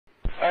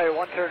Alright,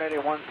 1 turn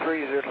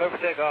 8130, clear for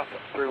takeoff,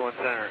 31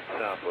 center,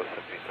 southwest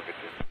 1772.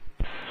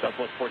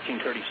 Southwest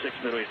 1436,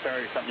 midway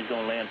tower, your company's going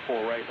to land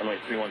 4 right, runway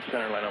 31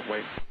 center, line up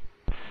wait.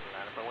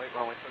 Line up and wait,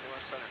 runway 31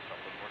 center,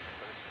 southwest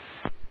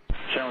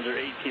 1436. Challenger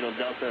 8 Kilo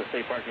Delta,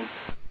 stay parking.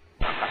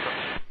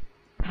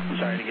 I'm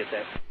sorry to get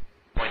that.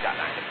 1.9.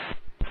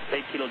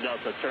 8 Kilo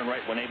Delta, turn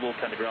right when able,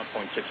 kind of ground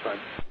point 65.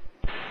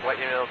 What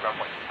unit, ground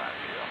point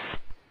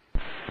 65.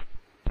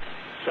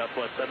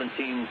 Southwest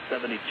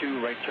 1772,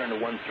 right turn to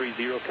 130,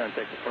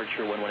 contact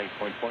departure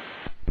 118.4.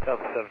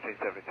 Southwest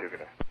 1772,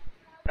 good day.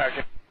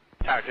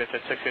 Tower Jet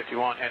at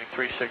 651, heading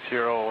 360,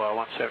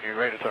 170,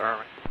 radar to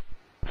Herman.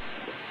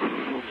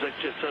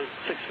 Jet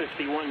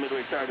 651,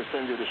 midway tower,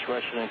 descend your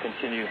discretion and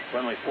continue.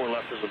 Runway 4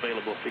 left is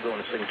available if you go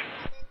in a signature.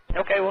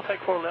 Okay, we'll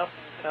take 4 left,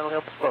 that'll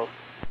help us both.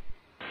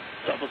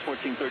 Southwest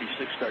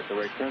 1436, start the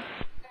right turn.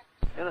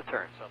 In the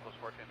turn, Southwest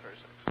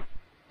 1436.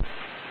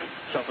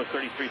 Southwest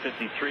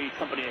 3353,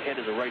 company ahead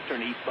is a right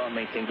turn eastbound,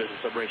 maintain visual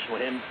separation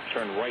with him.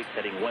 Turn right,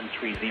 heading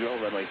 130,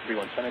 runway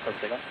 31 center, come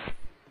take off.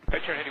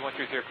 Right turn heading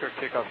 130, clear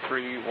takeoff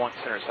 31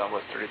 center,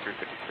 Southwest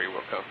 3353,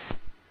 Wilco.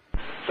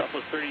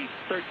 Southwest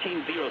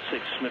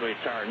 1306, midway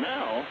tower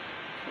now,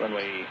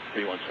 runway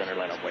 31 center,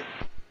 line up wait.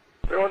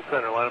 31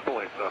 center, line up and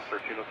wait, South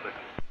 1306.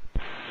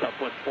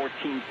 Southwest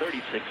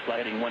 1436, fly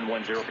heading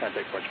 110,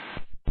 contact departure.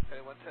 Okay,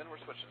 110, we're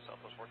switching to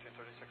Southwest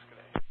 1436, good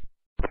day.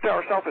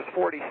 Tower South is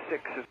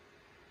 46.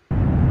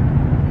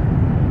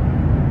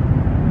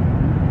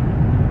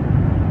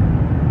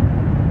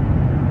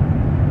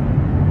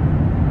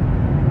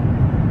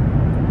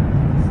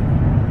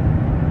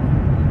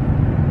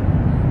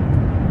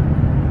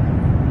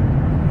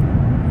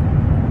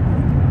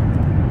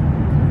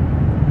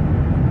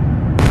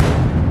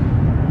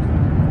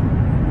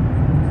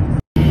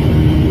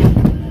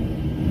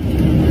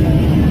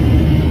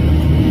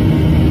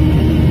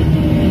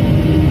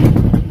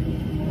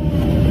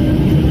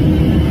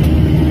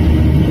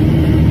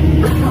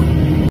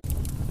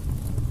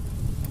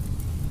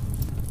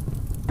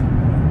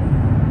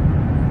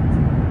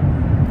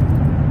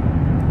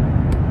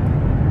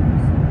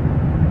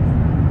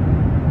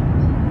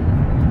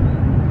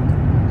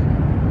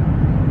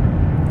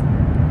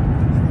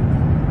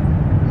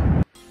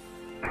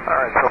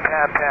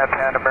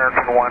 Pan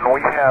American 1,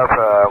 we have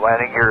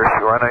landing gears.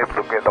 We're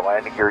unable to get the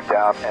landing gear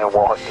down, and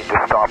we'll need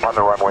to stop on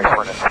the runway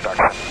for an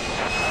inspection.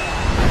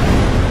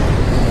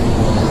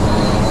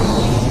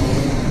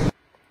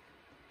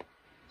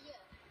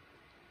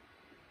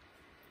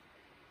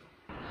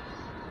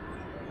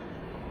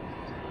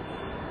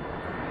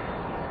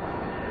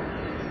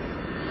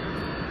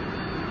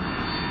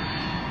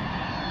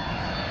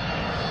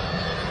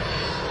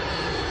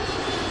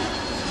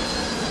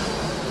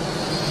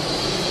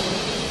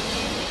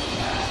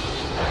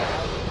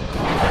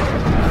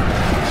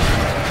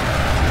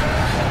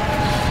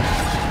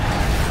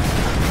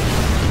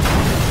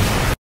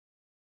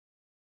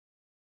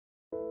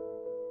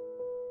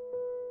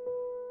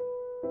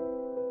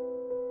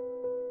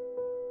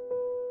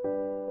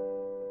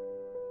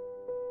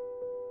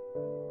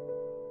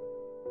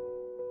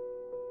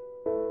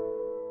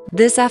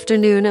 This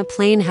afternoon, a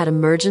plane had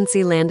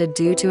emergency landed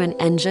due to an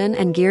engine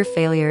and gear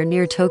failure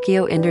near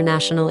Tokyo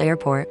International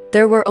Airport.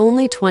 There were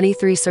only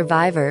 23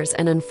 survivors,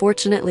 and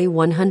unfortunately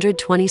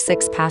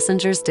 126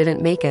 passengers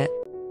didn't make it.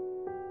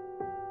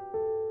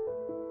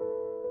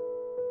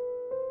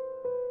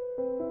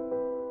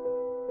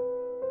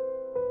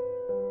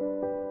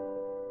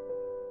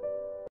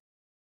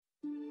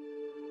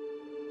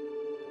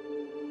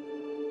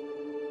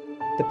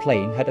 The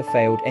plane had a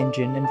failed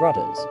engine and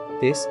rudders.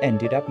 This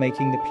ended up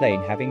making the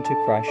plane having to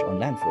crash on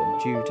landfall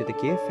due to the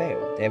gear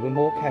fail. There were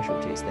more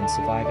casualties than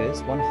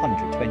survivors,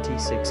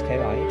 126 KI,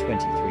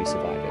 23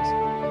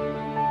 survivors.